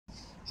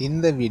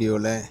இந்த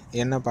வீடியோவில்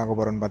என்ன பார்க்க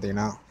போகிறோன்னு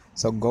பார்த்தீங்கன்னா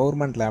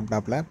கவர்மெண்ட்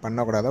லேப்டாப்பில்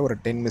பண்ணக்கூடாத ஒரு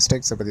 10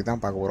 மிஸ்டேக்ஸை பற்றி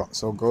தான் பார்க்க போகிறோம்.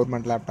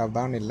 கவர்மெண்ட் லேப்டாப்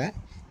தான் இல்லை,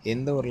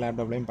 எந்த ஒரு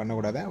லேப்டாப்லையும்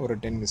பண்ணக்கூடாத ஒரு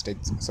 10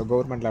 மிஸ்டேக்ஸ்.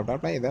 கவர்மெண்ட்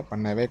லேப்டாப்பில் இதை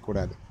பண்ணவே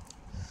கூடாது.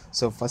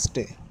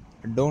 First,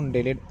 don't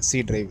delete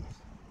C drive.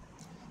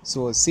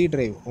 C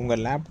drive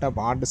உங்கள்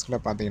லேப்டாப் ஹார்ட்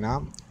டிஸ்கில் பார்த்தீங்கன்னா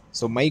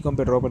மை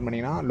கம்ப்யூட்டர் ஓப்பன்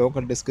பண்ணிங்கன்னா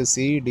லோக்கல் டிஸ்க்கு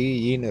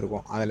சிடிஇன்னு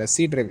இருக்கும். அதில்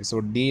சி டிரைவ்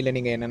டியில்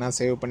நீங்கள் என்னென்னா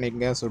சேவ்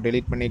பண்ணிக்கங்க,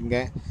 டெலிட் பண்ணிக்கங்க,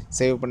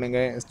 சேவ்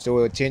பண்ணுங்கள்,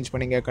 சேஞ்ச்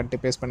பண்ணிங்க, கட்டு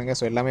பேஸ்ட்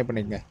பண்ணுங்கள், எல்லாமே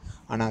பண்ணிக்கங்க.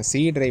 ஆனால்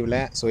சி டிரைவில்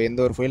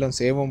எந்த ஒரு ஃபைலும்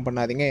சேவும்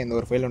பண்ணாதீங்க, எந்த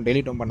ஒரு ஃபைலும்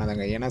டெலிட்டும்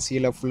பண்ணாதீங்க. ஏன்னா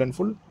சியில் full and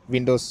full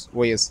Windows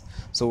OS.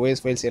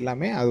 OS files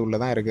எல்லாமே அது உள்ளே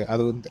தான் இருக்குது,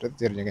 அது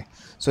தெரிஞ்சுங்க.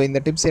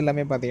 இந்த டிப்ஸ்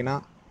எல்லாமே பார்த்தீங்கன்னா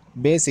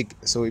பேசிக்.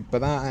 இப்போ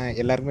தான்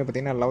எல்லாருக்குமே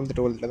பார்த்திங்கன்னா 11th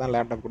 12th தான்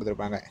லேப்டாப்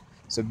கொடுத்துருப்பாங்க.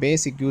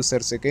 பேசிக்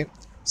யூசர்ஸுக்கு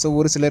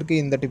ஒரு சிலருக்கு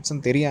இந்த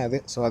டிப்ஸும் தெரியாது,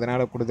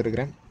 அதனால்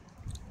கொடுத்துருக்குறேன்.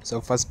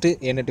 ஃபஸ்ட்டு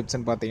என்ன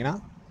டிப்ஸ்ன்னு பார்த்தீங்கன்னா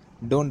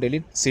டோன்ட்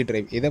டெலிட் சி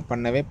டிரைவ். இதை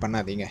பண்ணவே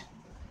பண்ணாதீங்க.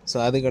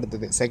 அதுக்கு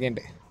அடுத்தது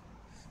செகண்ட்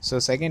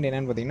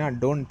என்னென்னு பார்த்தீங்கன்னா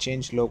டோன்ட்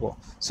சேஞ்ச் லோகோ.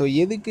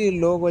 எதுக்கு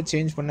லோகோ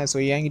சேஞ்ச் பண்ண?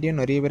 என்கிட்டயும்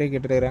நிறைய பேர்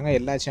கேட்டுருக்காங்க,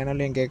 எல்லா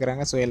சேனல்லையும்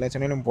கேட்குறாங்க, எல்லா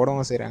சேனல்லையும்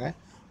போடவும் செய்கிறாங்க.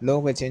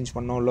 லோகோ சேஞ்ச்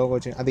பண்ணோம்,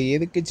 அது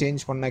எதுக்கு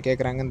சேஞ்ச் பண்ண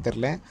கேட்குறாங்கன்னு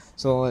தெரில.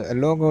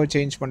 லோகோ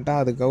சேஞ்ச் பண்ணிட்டா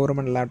அது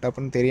கவர்மெண்ட்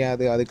லேப்டாப்னு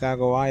தெரியாது,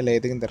 அதுக்காகவா இல்லை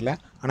எதுக்குன்னு தெரில.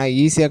 ஆனால்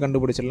ஈஸியாக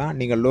கண்டுபிடிச்சிடலாம்.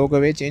 நீங்கள்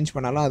லோகோவே சேஞ்ச்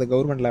பண்ணாலும் அது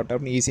கவர்மெண்ட்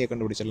லேப்டாப்னு ஈஸியாக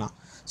கண்டுபிடிச்சிடலாம்.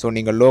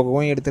 நீங்கள்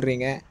லோகோவும்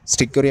எடுத்துடுறீங்க,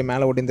 ஸ்டிக்கரையும்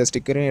மேலே ஒட்டி இந்த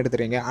ஸ்டிக்கரையும்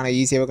எடுத்துறீங்க, ஆனால்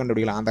ஈஸியாகவே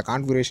கண்டுபிடிக்கலாம். அந்த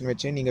கான்ஃபிகரேஷன்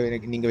வச்சு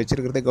நீங்கள்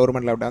வச்சிருக்கிறது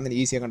கவர்மெண்ட் லேப்டாப் வந்து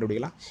ஈஸியாக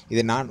கண்டுபிடிக்கலாம்.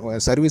 இது நான்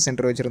சர்வீஸ்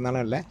சென்டர்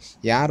வச்சுருந்தாலும் இல்லை,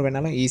 யார்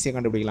வேணாலும் ஈஸியாக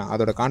கண்டுபிடிக்கலாம்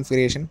அதோட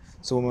கான்ஃபிகரேஷன்.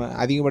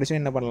 அதிகபட்சம்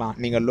என்ன பண்ணலாம்,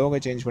 நீங்கள் லோகோ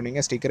சேஞ்ச்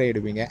பண்ணுவீங்க, ஸ்டிக்கரை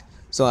எடுப்பீங்க,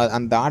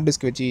 அந்த ஹார்ட்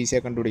டிஸ்க் வச்சு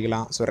ஈஸியாக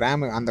கண்டுபிடிக்கலாம்.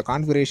 ரேம் அந்த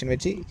கான்ஃபிகரேஷன்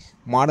வச்சு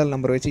மாடல்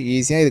நம்பர் வச்சு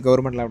ஈஸியாக இது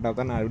கவர்மெண்ட் லேப்டாப்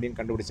தான் அப்படின்னு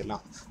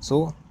கண்டுபிடிச்சிடலாம்.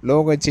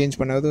 லோகோ சேஞ்ச்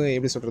பண்ணது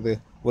எப்படி சொல்கிறது,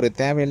 ஒரு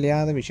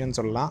தேவையில்லாத விஷயம்னு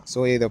சொல்லலாம்.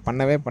 இதை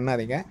பண்ணவே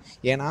பண்ணாதீங்க.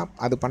 ஏன்னா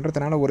அது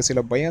பண்ணுறதுனால ஒரு சில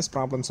பயாஸ்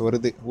ப்ராப்ளம்ஸ்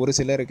வருது ஒரு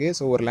சிலருக்கு.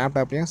 ஒரு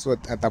லேப்டாப்லேயும்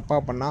தப்பாக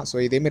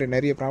பண்ணால் இதேமாரி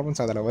நிறைய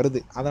ப்ராப்ளம்ஸ் அதில்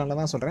வருது. அதனால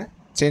தான் சொல்கிறேன்,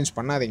 சேஞ்ச்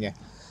பண்ணாதீங்க.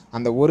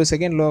 அந்த ஒரு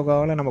செகண்ட்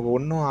லோகோவில் நமக்கு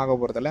ஒன்றும் ஆக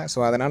போகிறதில்ல.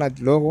 அதனால்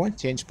லோகோவும்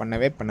சேஞ்ச்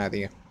பண்ணவே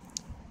பண்ணாதீங்க.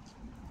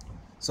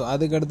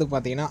 அதுக்கடுத்து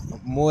பார்த்தீங்கன்னா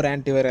மோர்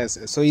ஆன்டிவைரஸ்.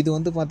 இது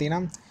வந்து பார்த்தீங்கன்னா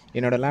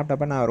என்னோடய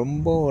லேப்டாப்பை நான்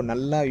ரொம்ப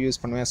நல்லா யூஸ்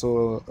பண்ணுவேன்.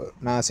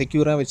 நான்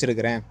செக்யூராக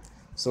வச்சுருக்கிறேன்,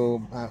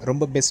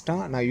 ரொம்ப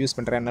பெஸ்ட்டாக நான் யூஸ்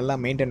பண்ணுறேன், நல்லா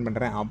மெயின்டைன்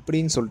பண்ணுறேன்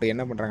அப்படின்னு சொல்லிட்டு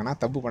என்ன பண்ணுறாங்கன்னா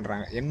தப்பு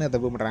பண்ணுறாங்க. என்ன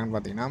தப்பு பண்ணுறாங்கன்னு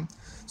பார்த்தீங்கன்னா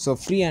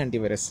ஃப்ரீ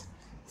ஆன்டிவைரஸ்,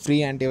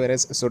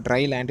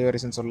 ட்ரையல்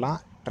ஆன்டிவைரஸ்ன்னு சொல்லலாம்.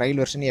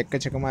 ட்ரையல் வெர்ஷன்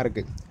எக்கச்சக்கமாக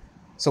இருக்குது.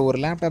 ஒரு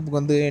லேப்டாப்புக்கு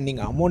வந்து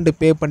நீங்கள் அமௌண்ட்டு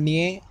பே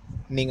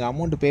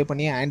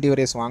பண்ணியே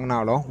ஆன்டிவைரஸ்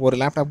வாங்கினாலும் ஒரு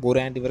லேப்டாப்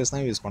ஒரு ஆன்டிவைரஸ்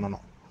தான் யூஸ்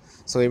பண்ணணும்.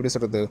 எப்படி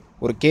சொல்கிறது,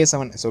 ஒரு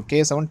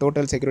K7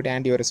 டோட்டல் செக்யூரிட்டி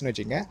ஆன்டிவைரஸ்னு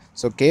வச்சுங்க.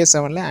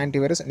 K7ல்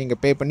ஆன்டிவைரஸ் நீங்கள்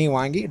பே பண்ணி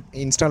வாங்கி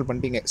இன்ஸ்டால்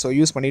பண்ணிட்டீங்க,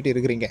 யூஸ் பண்ணிவிட்டு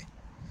இருக்கிறீங்க.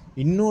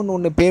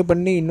 இன்னொன்று பே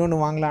பண்ணி இன்னொன்று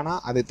வாங்கலான்னா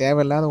அது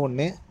தேவையில்லாத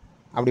ஒன்று,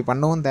 அப்படி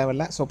பண்ணவும்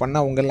தேவையில்லை.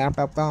 பண்ணால் உங்கள்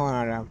லேப்டாப்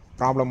தான்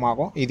ப்ராப்ளம்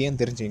ஆகும், இதையும்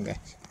தெரிஞ்சுங்க.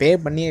 பே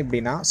பண்ணி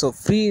எப்படின்னா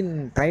ஃப்ரீ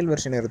ட்ரையல்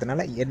வெர்ஷன்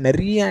இருக்கிறதுனால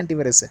நிறைய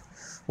ஆன்டிவைரஸ்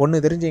ஒன்று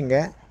தெரிஞ்சுங்க.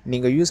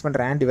 நீங்கள் யூஸ்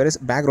பண்ணுற ஆன்டிவைரஸ்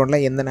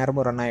பேக்ரவுண்டில் எந்த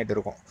நேரமும் ரன் ஆகிட்டு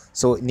இருக்கும்.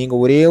 நீங்கள்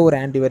ஒரே ஒரு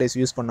ஆன்டிவைரஸ்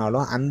யூஸ்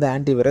பண்ணாலும் அந்த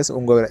ஆன்டிவைரஸ்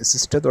உங்கள்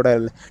சிஸ்டத்தோட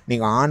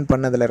நீங்கள் ஆன்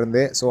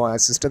பண்ணதுலேருந்து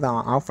சிஸ்டத்தை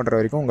ஆஃப் பண்ணுற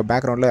வரைக்கும் உங்கள்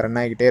பேக்ரவுண்டில் ரன்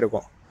ஆகிக்கிட்டே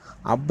இருக்கும்.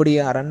 அப்படி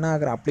ரன்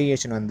ஆகிற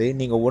அப்ளிகேஷன் வந்து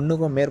நீங்கள்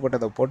ஒன்றுக்கும்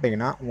மேற்பட்டதை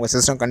போட்டிங்கன்னா உங்கள்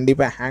சிஸ்டம்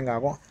கண்டிப்பாக ஹேங்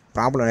ஆகும்,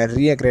 ப்ராப்ளம்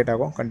நிறைய க்ரியேட்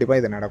ஆகும்,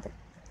 கண்டிப்பாக இது நடக்கும்.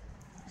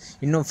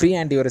 இன்னும் ஃப்ரீ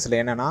ஆன்டிவைரஸில்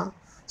என்னென்னா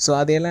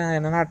அதெல்லாம்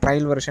என்னென்னா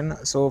trial version,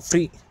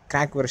 free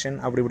crack version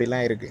அப்படி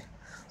இப்படிலாம் இருக்குது.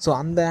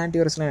 அந்த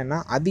ஆன்டிவைரஸ்லாம் என்னென்னா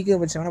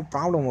அதிகபட்சமான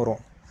ப்ராப்ளம்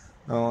வரும்.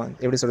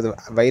 எப்படி சொல்கிறது,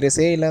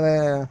 வைரஸே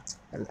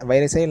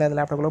இல்லாத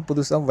லேப்டாப்பில்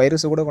புதுசாக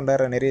வைரஸு கூட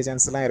கொண்டாடுற நிறைய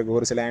சான்ஸ்லாம் இருக்குது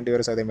ஒரு சில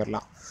ஆன்டிவைரஸ்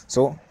அதேமாதிரிலாம்.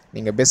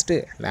 நீங்கள் பெஸ்ட்டு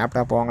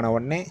லேப்டாப் வாங்கின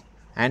உடனே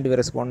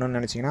ஆன்டிவைரஸ் போடணும்னு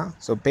நினச்சிங்கன்னா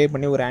பே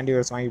பண்ணி ஒரு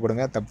ஆன்டிவைரஸ் வாங்கி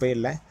போடுங்க, தப்பே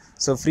இல்லை.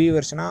 ஃப்ரீ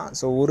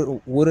வெர்ஷனாக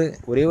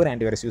ஒரே ஒரு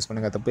ஆன்டிவைரஸ் யூஸ்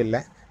பண்ணுங்கள், தப்பு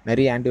இல்லை.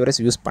 நிறைய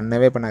ஆன்டிவைரஸ் யூஸ்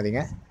பண்ணவே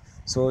பண்ணாதீங்க.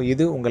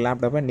 இது உங்கள்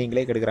லேப்டாப்பை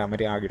நீங்களே கெடுக்கிற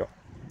மாதிரி ஆகிடும்.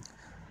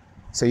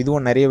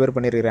 இதுவும் நிறைய பேர்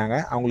பண்ணியிருக்கிறாங்க,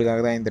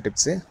 அவங்களுக்காக தான் இந்த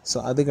டிப்ஸு.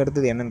 அதுக்கு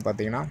அடுத்தது என்னென்னு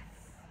பார்த்தீங்கன்னா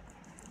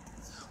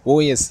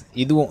ஓஎஸ்.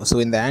 இதுவும்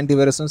இந்த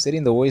ஆன்டிவைரஸும் சரி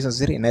இந்த ஓஎஸும்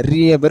சரி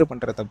நிறைய பேர்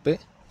பண்ணுற தப்பு.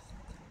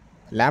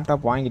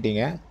 லேப்டாப்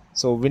வாங்கிட்டீங்க,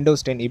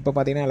 விண்டோஸ் 10 இப்போ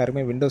பார்த்தீங்கன்னா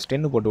எல்லாருமே விண்டோஸ்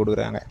 10 போட்டு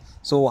கொடுக்குறாங்க.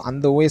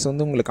 அந்த ஓஎஸ்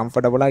வந்து உங்களுக்கு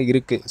கம்ஃபர்டபுளாக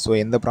இருக்குது,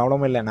 எந்த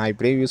ப்ராப்ளமும் இல்லை, நான்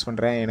இப்படியே யூஸ்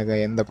பண்ணுறேன், எனக்கு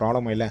எந்த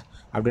ப்ராப்ளமும் இல்லை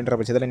அப்படின்ற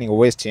பட்சத்தில் நீங்கள்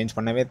ஓஎஸ் சேஞ்ச்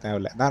பண்ணவே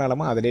தேவையில்லை,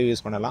 தாராளமாக அதிலே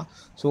யூஸ் பண்ணலாம்.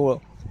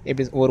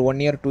 எப்படி ஒரு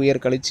 1 year 2 year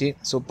கழிச்சு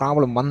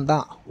ப்ராப்ளம்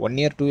வந்தால்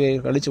 1 year 2 year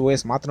கழிச்சு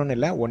ஓஎஸ் மாற்றணும்னு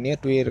இல்லை, 1 year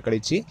 2 year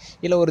கழிச்சு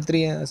இல்லை ஒரு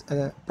 3 years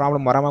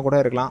ப்ராப்ளம் வராமல் கூட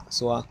இருக்கலாம்.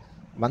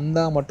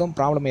 வந்தால் மட்டும்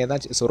ப்ராப்ளம்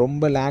ஏதாச்சும்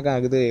ரொம்ப லேக்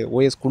ஆகுது,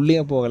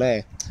 ஓஎஸ்க்குள்ளேயே போகலை,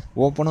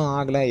 ஓப்பனும்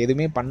ஆகலை,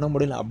 எதுவுமே பண்ண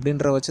முடியல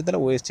அப்படின்ற பட்சத்தில்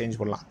ஓஎஸ் சேஞ்ச்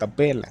பண்ணலாம்,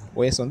 தப்பே இல்லை.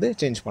 ஓஎஸ் வந்து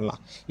சேஞ்ச்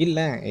பண்ணலாம்.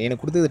 இல்லை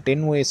எனக்கு கொடுத்தது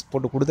 10 ஓஎஸ்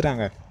போட்டு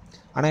கொடுத்துட்டாங்க,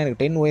 ஆனால் எனக்கு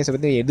 10 ஓஎஸை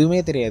பற்றி எதுவுமே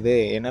தெரியாது,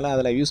 என்னால்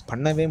அதில் யூஸ்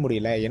பண்ணவே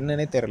முடியல,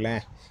 என்னன்னே தெரில,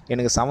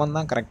 எனக்கு 7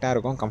 தான் கரெக்டாக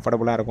இருக்கும்,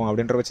 கம்ஃபர்டபுளாக இருக்கும்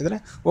அப்படின்ற பட்சத்தில்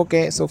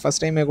ஓகே.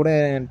 ஃபஸ்ட் டைமே கூட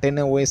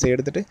 10 ஓஎஸை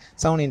எடுத்துகிட்டு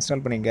 7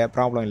 இன்ஸ்டால் பண்ணிங்க,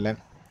 ப்ராப்ளம் இல்லை.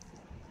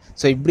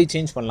 இப்படி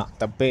சேஞ்ச் பண்ணலாம்,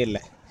 தப்பே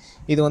இல்லை.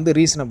 இது வந்து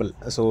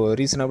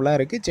ரீசனபிளாக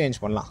இருக்குது, சேஞ்ச்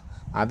பண்ணலாம்.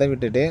 அதை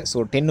விட்டுட்டு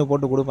 10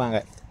 போட்டு கொடுப்பாங்க,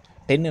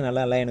 10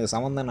 நல்லா இல்லை, எனக்கு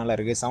 7 தான் நல்லா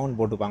இருக்குது, 7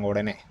 போட்டுப்பாங்க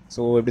உடனே.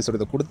 ஸோ எப்படி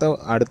சொல்கிறது, கொடுத்த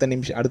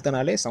அடுத்த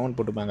நாளே 7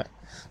 போட்டுப்பாங்க.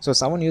 ஸோ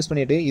 7 யூஸ்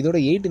பண்ணிவிட்டு இதோட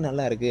 8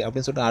 நல்லா இருக்குது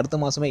அப்படின்னு சொல்லிட்டு அடுத்த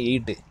மாதமே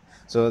 8.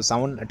 ஸோ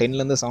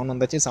 10லேருந்து 7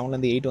 வந்தாச்சு,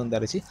 7லேருந்து 8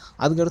 வந்தாச்சு.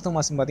 அதுக்கு அடுத்த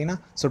மாதம் பார்த்தீங்கன்னா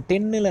ஸோ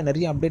 10ல்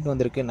நிறைய அப்டேட்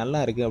வந்திருக்கு, நல்லா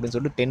இருக்குது அப்படின்னு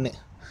சொல்லிட்டு 10.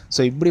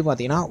 ஸோ இப்படி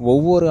பார்த்தீங்கன்னா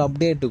ஒவ்வொரு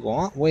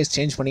அப்டேட்டுக்கும் ஓஎஸ்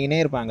சேஞ்ச் பண்ணிக்கினே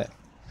இருப்பாங்க.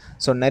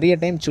 ஸோ நிறைய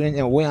டைம்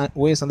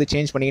ஓஎஸ் வந்து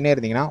சேஞ்ச் பண்ணிக்கினே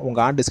இருந்தீங்கன்னா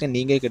உங்கள் ஹார்ட் டிஸ்க்கை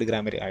நீங்களே கெடுக்கிற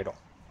மாதிரி ஆகிடும்.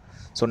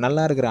 ஸோ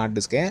நல்லா இருக்கிற ஹார்ட்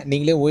டிஸ்க்கை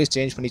நீங்களே ஓஎஸ்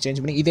சேஞ்ச்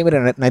பண்ணி இதேமாதிரி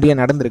நிறைய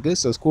நடந்திருக்கு.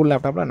 ஸோ ஸ்கூல்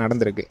லேப்டாப்பில்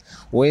நடந்திருக்கு.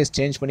 ஓஎஸ்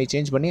சேஞ்ச்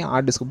பண்ணி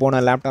ஹார்ட் டிஸ்க்கு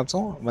போன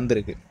லேப்டாப்ஸும்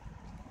வந்திருக்கு.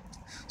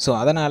 ஸோ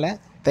அதனால்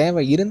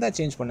தேவை இருந்தால்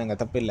சேஞ்ச் பண்ணுங்கள்,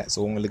 தப்பு இல்லை. ஸோ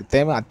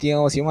உங்களுக்கு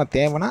அத்தியாவசியமாக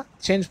தேவைன்னா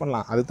சேஞ்ச்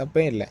பண்ணலாம், அது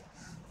தப்பே இல்லை.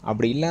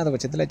 அப்படி இல்லாத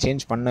பட்சத்தில்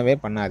சேஞ்ச் பண்ணவே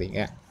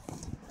பண்ணாதீங்க.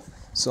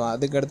 ஸோ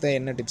அதுக்கடுத்து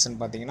என்ன டிப்ஸ்ன்னு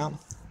பார்த்தீங்கன்னா,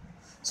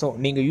 ஸோ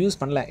நீங்கள் யூஸ்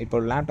பண்ணல, இப்போ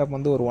லேப்டாப்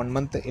வந்து ஒரு 1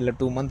 மந்த் இல்லை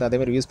 2 மந்த்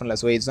அதேமாதிரி யூஸ் பண்ணல.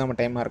 ஸோ எக்ஸாம்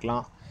டைமாக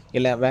இருக்கலாம்,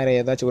 இல்லை வேறு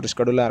ஏதாச்சும் ஒரு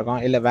ஷெடியூலாக இருக்கும்,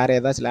 இல்லை வேறு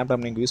ஏதாச்சும்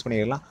லேப்டாப் நீங்கள் யூஸ்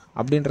பண்ணிக்கலாம்.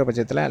 அப்படின்ற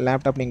பட்சத்தில்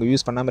லேப்டாப் நீங்கள்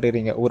யூஸ் பண்ணாமல்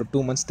இருக்கிறீங்க, ஒரு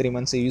 2 மந்த்ஸ் 3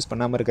 மந்த்ஸ் யூஸ்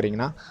பண்ணாமல்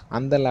இருக்கிறீங்கன்னா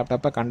அந்த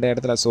லேப்டாப்பை கண்ட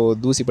இடத்துல, ஸோ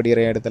தூசி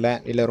படிக்கிற இடத்துல,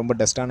 இல்லை ரொம்ப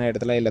டஸ்ட்டான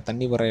இடத்துல, இல்லை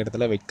தண்ணி வர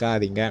இடத்துல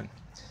வைக்காதீங்க.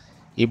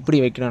 எப்படி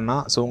வைக்கணும்னா,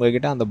 ஸோ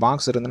உங்கள்கிட்ட அந்த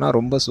பாக்ஸ் இருந்ததுன்னா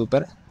ரொம்ப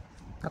சூப்பர்.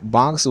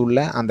 பாக்ஸ்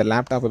உள்ள அந்த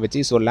லேப்டாப்பை வச்சு,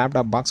 ஸோ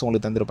லேப்டாப் பாக்ஸ்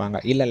உங்களுக்கு தந்திருப்பாங்க,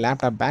 இல்லை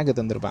லேப்டாப் பேக்கு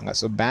தந்திருப்பாங்க.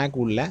 ஸோ பேக்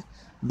உள்ள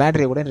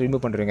பேட்டரியை கூட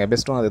ரிமூவ் பண்ணுறீங்க,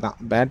 பெஸ்ட்டும் அதுதான்.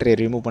 பேட்டரியை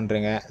ரிமூவ்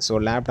பண்ணுறீங்க. ஸோ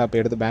லேப்டாப்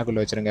எடுத்து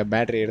பேக்குள்ளே வச்சுருங்க,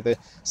 பேட்டரி எடுத்து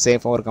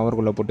சேஃபாக ஒரு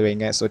கவருக்குள்ளே போட்டு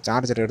வைங்க, ஸோ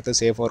சார்ஜர் எடுத்து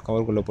சேஃபாக ஒரு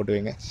கவருக்குள்ளே போட்டு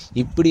வைங்க.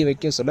 இப்படி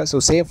வைக்க சொல்ல, ஸோ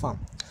சேஃபாக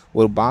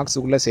ஒரு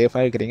பாக்ஸுக்குள்ளே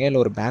சேஃபாக இருக்கிறீங்க,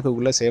 இல்லை ஒரு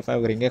பேக்குக்குள்ளே சேஃபாக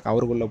இருக்கிறீங்க,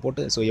 கவருக்குள்ளே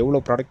போட்டு ஸோ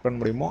எவ்வளோ ப்ராடக்ட் பண்ண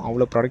முடியுமோ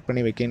அவ்வளோ ப்ராடக்ட்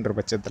பண்ணி வைக்கின்ற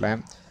பட்சத்தில்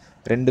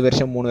 2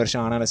 வருஷம் 3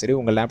 வருஷம் ஆனாலும் சரி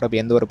உங்கள் லேப்டாப்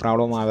எந்த ஒரு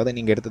ப்ராப்ளமும் ஆகாது.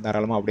 நீங்கள் எடுத்து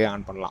தாராளமாக அப்படியே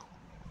ஆன் பண்ணலாம்.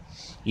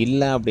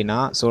 இல்லை அப்படின்னா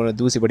ஸோ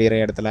தூசி படிக்கிற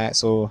இடத்துல,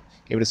 ஸோ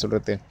எப்படி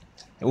சொல்கிறது,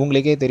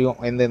 உங்களுக்கே தெரியும்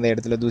எந்தெந்த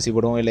இடத்துல தூசி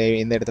படும், இல்லை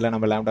எந்த இடத்துல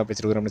நம்ம லேப்டாப்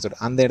வச்சுருக்கிறோம் அப்படின்னு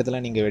சொல்லிட்டு அந்த இடத்துல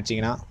நீங்கள்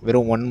வச்சிங்கன்னா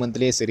வெறும் 1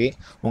 மந்த்லேயே சரி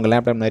உங்கள்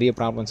லேப்டாப் நிறைய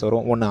ப்ராப்ளம்ஸ்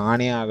வரும். ஒன்று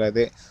ஆனே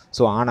ஆகாது.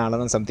 ஸோ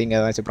ஆனாலும் சம்திங்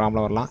ஏதாச்சும்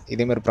ப்ராப்ளம் வரலாம்.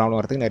 இதேமாதிரி ப்ராப்ளம்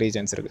வரதுக்கு நிறைய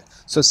சான்ஸ் இருக்குது.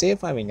 ஸோ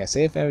சேஃபாக வைங்க.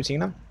 சேஃபாக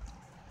வச்சிங்கன்னா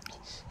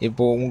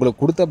இப்போது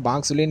உங்களுக்கு கொடுத்த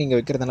பாக்ஸ்லேயே நீங்கள்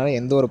வைக்கிறதுனால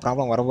எந்த ஒரு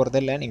ப்ராப்ளம் வர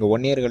போகிறதே இல்லை. நீங்கள்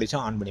 1 இயர்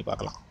கழிச்சும் ஆன் பண்ணி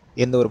பார்க்கலாம்,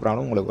 எந்த ஒரு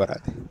ப்ராப்ளம் உங்களுக்கு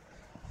வராது.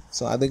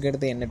 ஸோ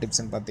அதுக்கடுத்து என்ன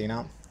டிப்ஸ்ன்னு பார்த்தீங்கன்னா,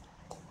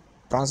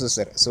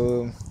 ப்ராசஸர். ஸோ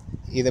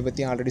இதை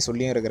பற்றி ஆல்ரெடி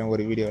சொல்லியும் இருக்கிறேன்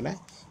ஒரு வீடியோவில்,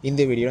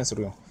 இந்த வீடியோவில்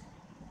சொல்லுவோம்.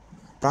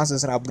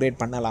 ப்ராசஸர் அப்கிரேட்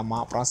பண்ணலாமா,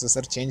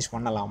 ப்ராசஸர் சேஞ்ச்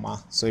பண்ணலாமா,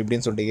 ஸோ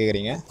இப்படின்னு சொல்லிட்டு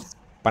கேட்குறீங்க.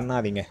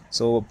 பண்ணாதீங்க.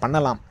 ஸோ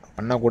பண்ணலாம்,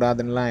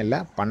 பண்ணக்கூடாதுன்னெலாம்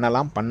இல்லை,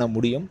 பண்ணலாம், பண்ண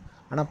முடியும்,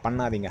 ஆனால்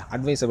பண்ணாதீங்க,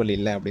 அட்வைசபிள்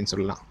இல்லை அப்படின்னு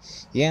சொல்லலாம்.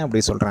 ஏன்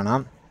அப்படி சொல்கிறேன்னா,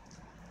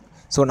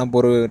 ஸோ நம்ம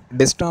ஒரு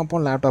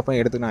டெஸ்க்டாப்பும் லேப்டாப்பும்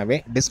எடுத்துனாவே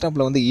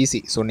டெஸ்க்டாப்பில் வந்து ஈஸி.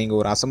 ஸோ நீங்கள்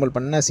ஒரு அசம்பிள்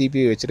பண்ண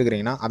சிபியூ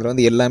வச்சுருக்கிறீங்கன்னா அதில்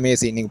வந்து எல்லாமே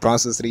ஈஸி. நீங்கள்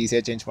ப்ராசஸர்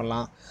ஈஸியாக சேஞ்ச்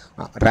பண்ணலாம்,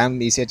 ரேம்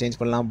ஈஸியாக சேஞ்ச்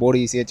பண்ணலாம்,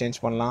 போர்டு ஈஸியாக சேஞ்ச்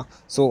பண்ணலாம்.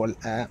 So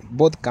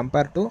both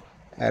compare to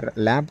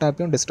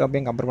லேப்டாப்பையும்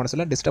டெஸ்க்டாப்பையும் compare பண்ண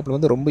சொல்ல டெஸ்க்டாப்பில்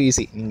வந்து ரொம்ப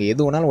ஈஸி. நீங்கள்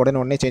எது வேணாலும்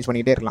உடனே சேஞ்ச்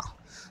பண்ணிக்கிட்டே இருக்கலாம்.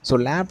 ஸோ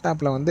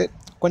லேப்டாப்பில் வந்து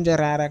கொஞ்சம்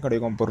ரேராக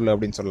கிடைக்கும் பொருள்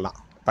அப்படின்னு சொல்லலாம்.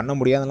 பண்ண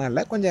முடியாதெல்லாம்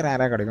இல்லை, கொஞ்சம்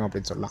ரேராக கிடைக்கும்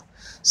அப்படின்னு சொல்லலாம்.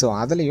 ஸோ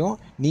அதுலேயும்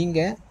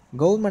நீங்கள்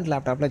கவர்மெண்ட்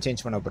லேப்டாப்பில்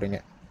சேஞ்ச் பண்ண போகிறீங்க.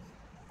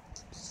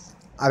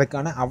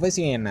 அதுக்கான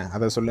அவசியம் என்ன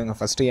அதை சொல்லுங்கள்.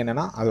 ஃபஸ்ட்டு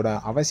என்னென்னா அதோட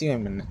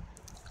அவசியம் என்ன,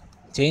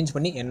 சேஞ்ச்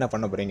பண்ணி என்ன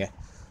பண்ண போகிறீங்க.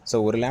 ஸோ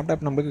ஒரு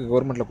லேப்டாப் நம்மளுக்கு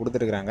கவர்மெண்ட்டில்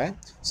கொடுத்துருக்குறாங்க.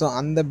 ஸோ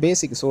அந்த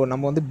பேசிக், ஸோ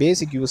நம்ம வந்து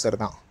பேசிக் யூஸர்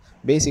தான்,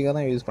 பேசிக்காக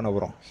தான் யூஸ் பண்ண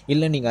போகிறோம்.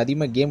 இல்லை நீங்கள்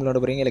அதிகமாக கேம் விளாட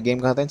போகிறீங்க, இல்லை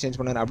கேமுக்காக தான் சேஞ்ச்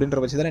பண்ணுறேன் அப்படின்ற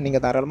பட்சத்தில்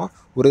நீங்கள்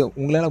தாராளமாக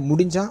உங்களால்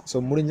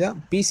முடிஞ்சால்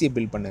பிசியை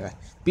பில்ட் பண்ணுங்கள்.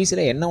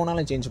 பிசியில் என்ன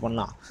வேணாலும் சேஞ்ச்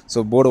பண்ணலாம்.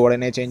 ஸோ போர்டு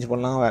உடனே சேஞ்ச்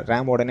பண்ணலாம்,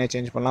 ரேம் உடனே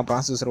சேஞ்ச் பண்ணலாம்,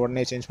 ப்ராசஸர்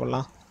உடனே சேஞ்ச்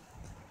பண்ணலாம்.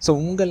 ஸோ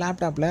உங்கள்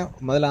லேப்டாப்பில்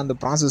முதல்ல அந்த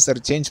ப்ராசஸர்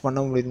சேஞ்ச் பண்ண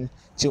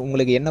முடிஞ்சு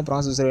உங்களுக்கு என்ன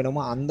ப்ராசஸர்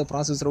வேணுமோ அந்த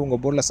ப்ராசஸர் உங்கள்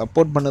போர்டில்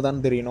சப்போர்ட்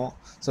பண்ணுதான்னு தெரியணும்.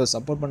 ஸோ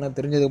சப்போர்ட் பண்ண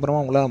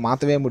தெரிஞ்சதுக்கப்புறமா உங்களால்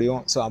மாற்றவே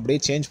முடியும். ஸோ அப்படியே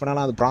சேஞ்ச்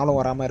பண்ணாலும் அது ப்ராப்ளம்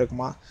வராமல்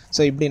இருக்குமா.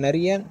 ஸோ இப்படி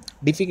நிறைய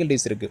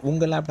டிஃபிகல்ட்டிஸ் இருக்குது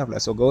உங்கள் லேப்டாப்பில்.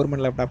 ஸோ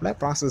கவர்மெண்ட் லேப்டாப்பில்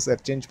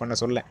ப்ராசஸர் சேஞ்ச் பண்ண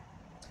சொல்ல,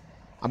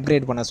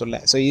 அப்கிரேட் பண்ண சொல்ல,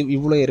 ஸோ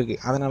இவ்வளோ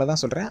இருக்குது. அதனால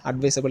தான் சொல்கிறேன்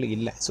அட்வைசபிள்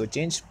இல்லை. ஸோ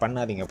சேஞ்ச்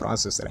பண்ணாதீங்க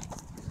ப்ராசஸரை.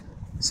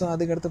 ஸோ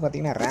அதுக்கடுத்து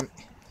பார்த்திங்கன்னா ரேம்,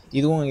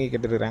 இதுவும் இங்கே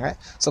கேட்டுருக்குறாங்க.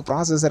 ஸோ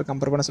ப்ராசஸர்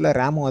கம்பேர் பண்ண சொல்ல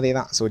ரேமும் அதே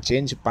தான். ஸோ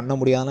சேஞ்ச் பண்ண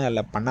முடியாதுன்னா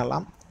இல்லை,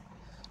 பண்ணலாம்,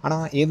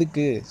 ஆனால்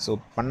எதுக்கு, ஸோ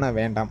பண்ண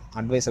வேண்டாம்,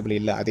 அட்வைசபிள்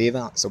இல்லை, அதே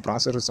தான். ஸோ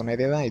ப்ராசஸர்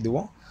சொன்னதே தான்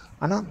இதுவும்,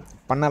 ஆனால்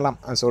பண்ணலாம்.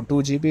 ஸோ 2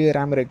 GB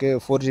ரேம் இருக்குது,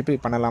 4 GB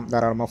பண்ணலாம்,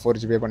 தாராளமாக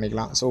 4 GB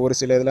பண்ணிக்கலாம். ஸோ ஒரு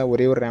சில இதில்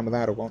ஒரே ஒரு ரேம்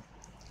தான் இருக்கும்.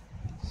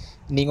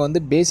 நீங்கள்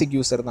வந்து பேசிக்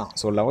யூஸர் தான்.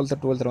 ஸோ 11th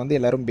 12th வந்து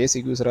எல்லோரும்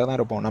பேசிக் யூஸராக தான்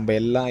இருப்போம். நம்ம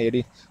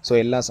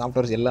எல்லா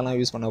சாஃப்ட்வேர்ஸ் எல்லாம்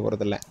யூஸ் பண்ண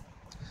போகிறதில்ல.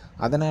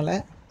 அதனால்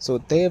ஸோ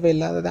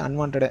தேவையில்லாதது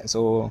அன்வான்டு,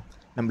 ஸோ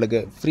நம்மளுக்கு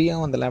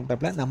ஃப்ரீயாக அந்த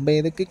லேப்டாப்பில் நம்ம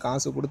எதுக்கு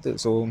காசு கொடுத்து,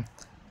 ஸோ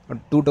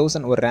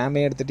 2000 ஒரு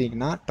ரேமே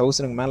எடுத்துட்டிங்கன்னா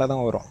 1000க்கு மேலே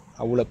தான் வரும்.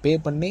 அவ்வளோ பே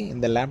பண்ணி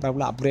இந்த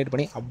லேப்டாப்பில் அப்கிரேட்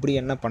பண்ணி அப்படி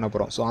என்ன பண்ண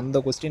போகிறோம். ஸோ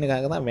அந்த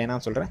கொஸ்டினுக்காக தான்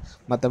வேணாம்னு சொல்கிறேன்.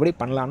 மற்றபடி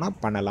பண்ணலான்னா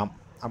பண்ணலாம்,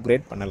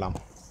 அப்கிரேட் பண்ணலாம்.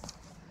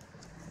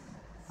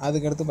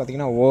 அதுக்கடுத்து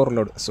பார்த்திங்கன்னா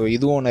ஓவர்லோடு. ஸோ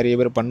இதுவும் நிறைய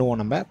பேர்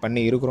பண்ணுவோம், நம்ம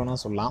பண்ணி இருக்கிறோன்னா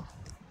சொல்லலாம்.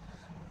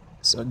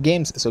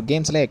 ஸோ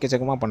கேம்ஸில்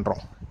எக்கச்சக்கமாக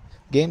பண்ணுறோம்.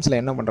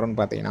 கேம்ஸில் என்ன பண்ணுறோன்னு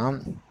பார்த்தீங்கன்னா,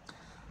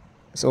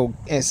 ஸோ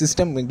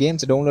சிஸ்டம்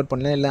கேம்ஸ் டவுன்லோட்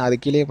பண்ணல, இல்லை அது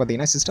கீழே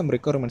பார்த்தீங்கன்னா சிஸ்டம்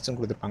ரெக்குயர்மெண்ட்ஸ்னு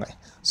கொடுத்துருப்பாங்க.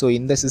 ஸோ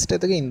இந்த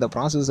சிஸ்டத்துக்கு இந்த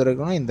ப்ராசஸர்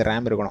இருக்கணும், இந்த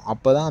ரேம் இருக்கணும்,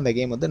 அப்போ தான் அந்த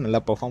கேம் வந்து நல்லா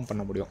பெர்ஃபார்ம்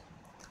பண்ண முடியும்.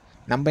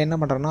 நம்ம என்ன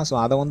பண்ணுறோன்னா ஸோ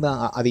அதை வந்து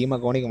அதிகமாக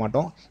கவனிக்க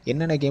மாட்டோம்.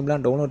 என்னென்ன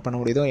கேம்லாம் டவுன்லோட் பண்ண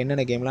முடியுதோ,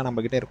 என்னென்ன கேம்லாம்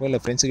நம்மக்கிட்ட இருக்கோ இல்லை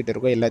ஃப்ரெண்ட்ஸுக்கிட்ட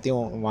இருக்கோ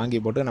எல்லாத்தையும் வாங்கி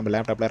போட்டு நம்ம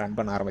லேப்டாப்பில் ரன்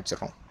பண்ண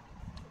ஆரம்பிச்சிடுறோம்.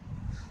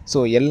 ஸோ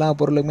எல்லா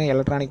பொருளுமே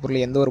எலக்ட்ரானிக்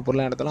பொருள் எந்த ஒரு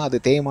பொருளாக இருந்தாலும் அது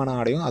தேய்மானம்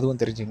அடையும்.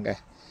 அதுவும் தெரிஞ்சுங்க,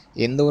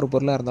 எந்த ஒரு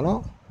பொருளாக இருந்தாலும்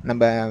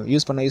நம்ம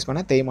யூஸ்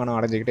பண்ண தேய்மானம்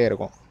அடைஞ்சிக்கிட்டே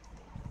இருக்கும்.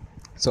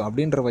 ஸோ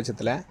அப்படின்ற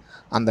பட்சத்தில்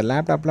அந்த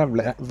லேப்டாப்பில்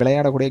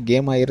விளையாடக்கூடிய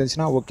கேமாக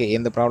இருந்துச்சுன்னா ஓகே,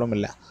 எந்த ப்ராப்ளமும்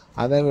இல்லை.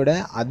 அதை விட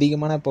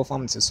அதிகமான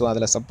பெர்ஃபார்மன்ஸ், ஸோ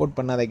அதில் சப்போர்ட்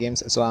பண்ணாத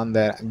கேம்ஸ், ஸோ அந்த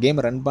கேம்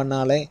ரன்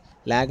பண்ணாலே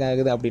லேக்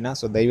ஆகுது அப்படின்னா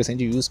ஸோ தயவு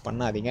செஞ்சு யூஸ்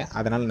பண்ணாதீங்க.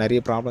 அதனால்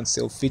நிறைய ப்ராப்ளம்ஸ்,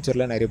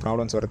 ஃபியூச்சரில் நிறைய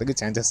ப்ராப்ளம்ஸ் வரதுக்கு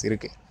சான்சஸ்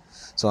இருக்குது.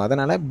 ஸோ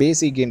அதனால்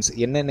பேசிக் கேம்ஸ்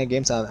என்னென்ன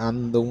கேம்ஸ்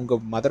அந்த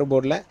உங்கள் மதர்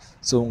போர்டில்,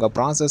 ஸோ உங்கள்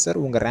ப்ராசஸர்,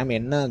 உங்கள் ரேம்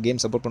என்ன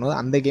கேம் சப்போர்ட் பண்ணுவோம்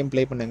அந்த கேம்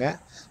ப்ளே பண்ணுங்கள்.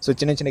 ஸோ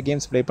சின்ன சின்ன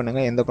கேம்ஸ் ப்ளே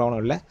பண்ணுங்கள், எந்த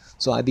ப்ராப்ளம் இல்லை.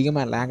 ஸோ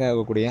அதிகமாக லேக்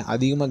ஆகக்கூடிய,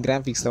 அதிகமாக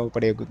கிராஃபிக்ஸ்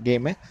தேவைப்படைய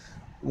கேமை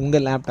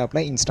உங்கள்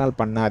லேப்டாப்பில் இன்ஸ்டால்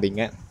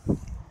பண்ணாதீங்க.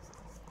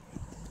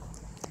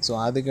 ஸோ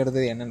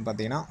அதுக்கடுத்தது என்னென்னு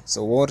பார்த்தீங்கன்னா, ஸோ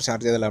ஓவர்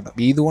சார்ஜ் லேப்டாப்.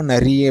 இதுவும்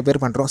நிறைய பேர்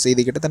பண்ணுறோம். ஸோ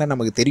இது கிட்டத்தட்ட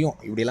நமக்கு தெரியும்,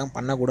 இப்படிலாம்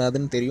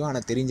பண்ணக்கூடாதுன்னு தெரியும்.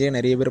 ஆனால் தெரிஞ்சே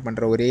நிறைய பேர்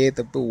பண்ணுற ஒரே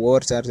தப்பு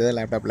ஓவர் சார்ஜ்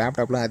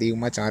லேப்டாப்பில்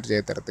அதிகமாக சார்ஜ்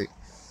ஏற்றுறது.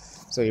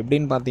 ஸோ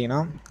எப்படின்னு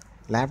பார்த்தீங்கன்னா,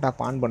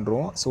 லேப்டாப் ஆன்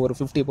பண்ணுறோம். ஸோ ஒரு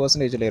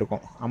 50%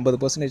 இருக்கும்,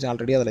 50%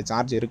 ஆல்ரெடி அதில்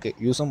சார்ஜ் இருக்குது,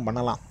 யூஸும்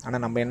பண்ணலாம்.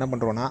 ஆனால் நம்ம என்ன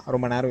பண்ணுறோன்னா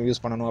ரொம்ப நேரம்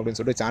யூஸ் பண்ணணும் அப்படின்னு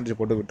சொல்லிட்டு சார்ஜ்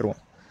போட்டு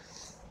விட்டுருவோம்.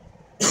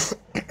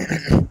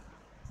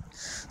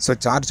 ஸோ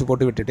சார்ஜ்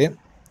போட்டு விட்டுட்டு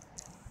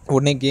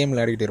உடனே கேம்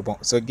விளையாடிக்கிட்டு இருப்போம்.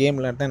 ஸோ கேம்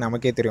விளையாடினா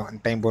நமக்கே தெரியும்,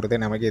 டைம் போகிறதே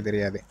நமக்கே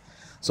தெரியாது.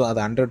 ஸோ அது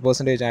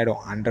 100% ஆகிடும்.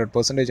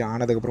 100%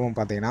 ஆனதுக்கப்புறமும்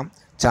பார்த்தீங்கன்னா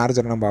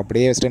சார்ஜர் நம்ம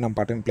அப்படியே வச்சுட்டு நம்ம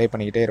பாட்டுன்னு ப்ளே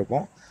பண்ணிக்கிட்டே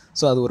இருப்போம்.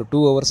 ஸோ அது ஒரு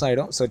 2 hours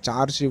ஆகிடும். ஸோ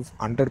சார்ஜ்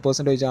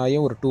 100% ஆகி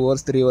ஒரு 2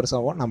 hours 3 hours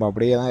ஆகும், நம்ம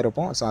அப்படியே தான்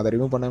இருப்போம். ஸோ அதை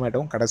ரிமூவ் பண்ண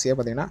மாட்டோம். கடைசியாக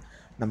பார்த்தீங்கன்னா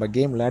நம்ம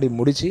கேம் விளையாடி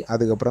முடிச்சு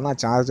அதுக்கப்புறம்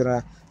தான் சார்ஜரை,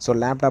 ஸோ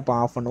லேப்டாப்பை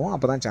ஆஃப் பண்ணுவோம்.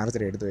 அப்போ தான்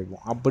சார்ஜரை எடுத்து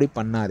வைப்போம். அப்படி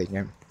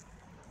பண்ணாதீங்க.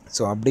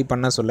 ஸோ அப்படி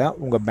பண்ண சொல்ல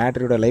உங்கள்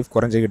பேட்டரியோட லைஃப்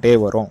குறைஞ்சிக்கிட்டே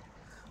வரும்.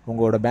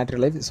 உங்களோட battery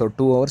life, so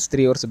 2 hours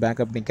 3 hours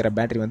backup நிற்கிற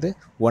பேட்டரி வந்து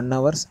 1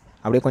 hours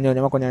அப்படியே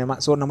கொஞ்சம் கொஞ்சமாக,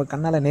 ஸோ நமக்கு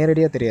கண்ணால்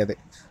நேரடியாக தெரியாது,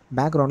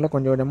 பேக்ரவுண்டில்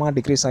கொஞ்சம் கொஞ்சமாக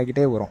டிக்ரீஸ்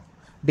ஆகிட்டே வரும்.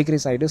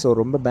 டிக்ரீஸ் ஆகிட்டு ஸோ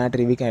ரொம்ப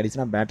பேட்டரி வீக்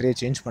ஆகிடுச்சுன்னா பேட்டரியை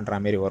சேஞ்ச் பண்ணுற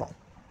மாதிரி வரும்.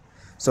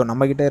 ஸோ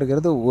நம்மக்கிட்ட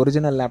இருக்கிறது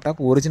original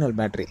laptop, original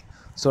battery.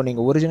 So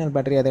நீங்கள் ஒரிஜினல்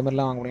பேட்டரி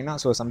அதேமாதிரிலாம் வாங்கினீங்கன்னா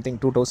ஸோ சம்திங்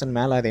 2000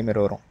 மேலே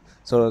அதேமாதிரி வரும்.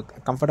 ஸோ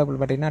கம்ஃபர்டபுள்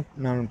பேட்டரினா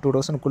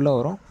 2000க்குள்ளே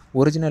வரும்.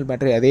 ஒரிஜினல்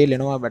பேட்டரி அதே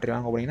லெனோவா பேட்டரி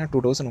வாங்க போனீங்கன்னா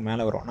 2000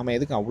 மேலே வரும். நம்ம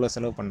எதுக்கு அவ்வளோ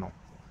செலவு பண்ணணும்?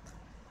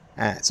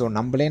 ஸோ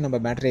நம்மளே நம்ம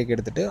பேட்டரியை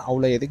எடுத்துகிட்டு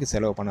அவ்வளோ எதுக்கு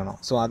செலவு பண்ணணும்?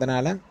 ஸோ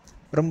அதனால்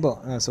ரொம்ப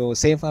ஸோ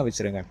சேஃபாக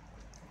வச்சுருங்க.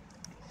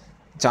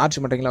 சார்ஜ்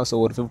பண்ணுறீங்களா, ஸோ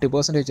ஒரு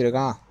 50%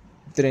 இருக்கா,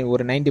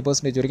 ஒரு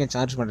 90% வரைக்கும்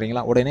சார்ஜ்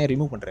பண்ணுறீங்களா, உடனே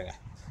ரிமூவ் பண்ணுறேங்க.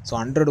 ஸோ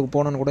 100க்கு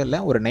போகணுன்னு கூட இல்லை,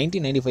 ஒரு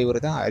 90-95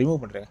 வரை தான் ரிமூவ்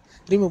பண்ணுறேங்க.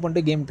 ரிமூவ்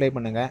பண்ணிட்டு கேம் ப்ளே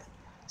பண்ணுங்கள்.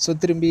 ஸோ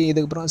திரும்பி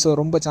இதுக்கப்புறம் ஸோ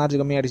ரொம்ப சார்ஜ்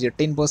கம்மியாகிடுச்சு,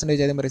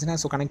 10% அதே மாதிரி இருந்துச்சுன்னா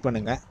ஸோ கனெக்ட்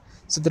பண்ணுங்கள்.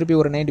 ஸோ திருப்பி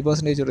ஒரு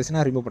 90%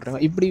 இருந்துச்சுன்னா ரிமூவ்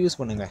பண்ணுறேங்க. இப்படி யூஸ்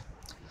பண்ணுங்கள்.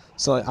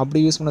 ஸோ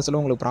அப்படி யூஸ் பண்ண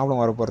சொல்ல உங்களுக்கு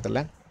ப்ராப்ளம் வர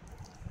போகிறதில்ல.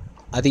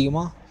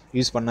 அதிகமாக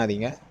யூஸ்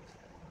பண்ணாதீங்க.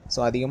 ஸோ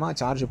அதிகமாக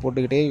சார்ஜ்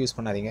போட்டுக்கிட்டே யூஸ்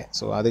பண்ணாதீங்க.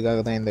 ஸோ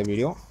அதுக்காக தான் இந்த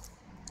வீடியோ.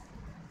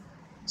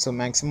 ஸோ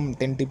மேக்ஸிமம்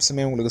 10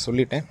 டிப்ஸுமே உங்களுக்கு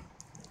சொல்லிட்டேன்.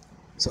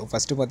 ஸோ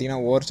ஃபஸ்ட்டு பார்த்தீங்கன்னா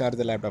ஓவர்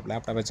சார்ஜ்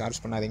லேப்டாப்பை சார்ஜ்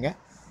பண்ணாதீங்க.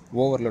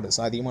 ஓவர்லோடு,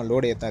 ஸோ அதிகமாக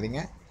லோடு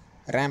ஏற்றாதீங்க.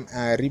 ரேம்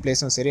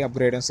ரீப்ளேஸும் சரி,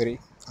 அப்கிரேடும் சரி,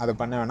 அதை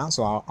பண்ண வேணாம்.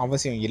 ஸோ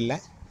அவசியம் இல்லை.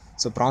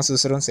 ஸோ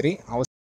ப்ராசஸரும் சரி